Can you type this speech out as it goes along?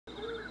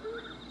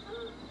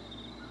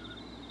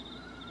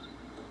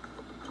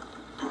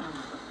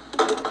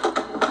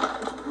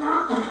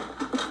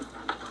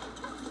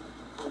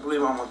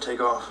what, I'm gonna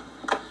take off.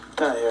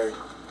 Hi, Harry.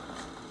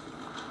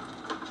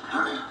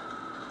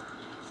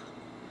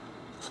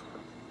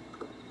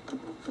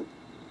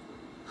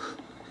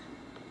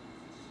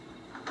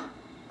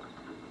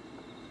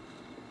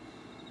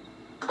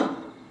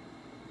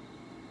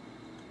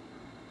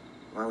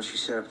 Why would she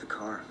set up the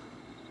car?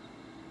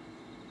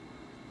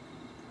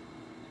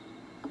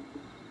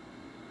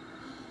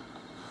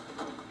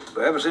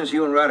 But ever since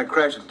you and Rowdy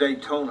crashed at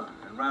Daytona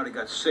and Rowdy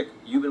got sick,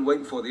 you've been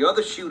waiting for the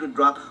other shoe to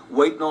drop,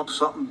 waiting on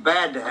something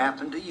bad to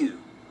happen to you.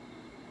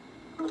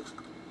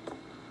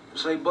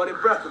 Say, Buddy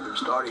Breckenridge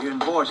started hearing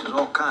voices,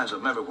 all kinds of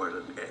them everywhere.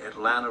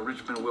 Atlanta,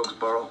 Richmond,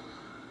 Wilkesboro.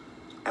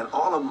 And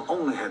all of them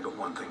only had but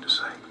one thing to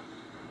say.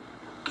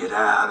 Get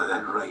out of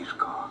that race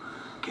car.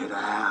 Get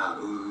out.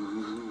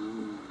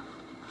 Ooh.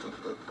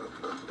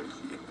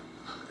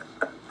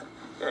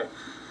 Yeah.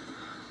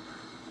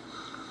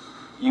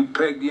 You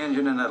pegged the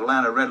engine in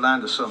Atlanta,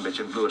 redlined the sumbitch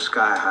and blew it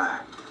sky high.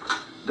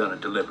 Done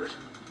it deliberate.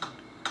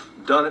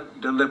 Done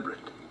it deliberate.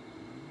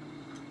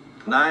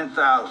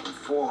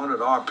 9,400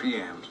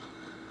 RPMs,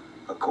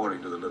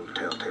 according to the little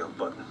telltale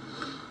button.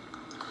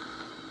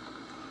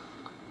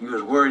 You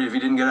was worried if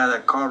you didn't get out of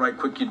that car right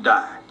quick, you'd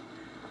die.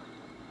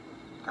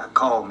 Now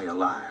call me a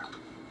liar.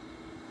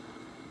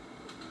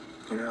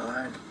 You're not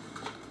lying.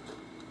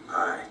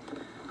 All right.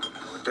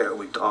 What the hell are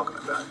we talking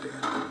about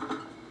then?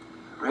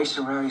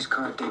 Racing Rowdy's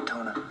car at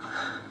Daytona.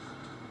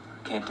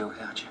 Can't do it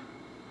without you.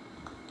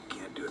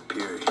 Can't do it,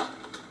 period.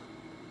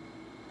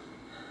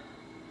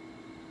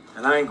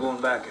 And I ain't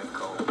going back in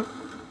cold.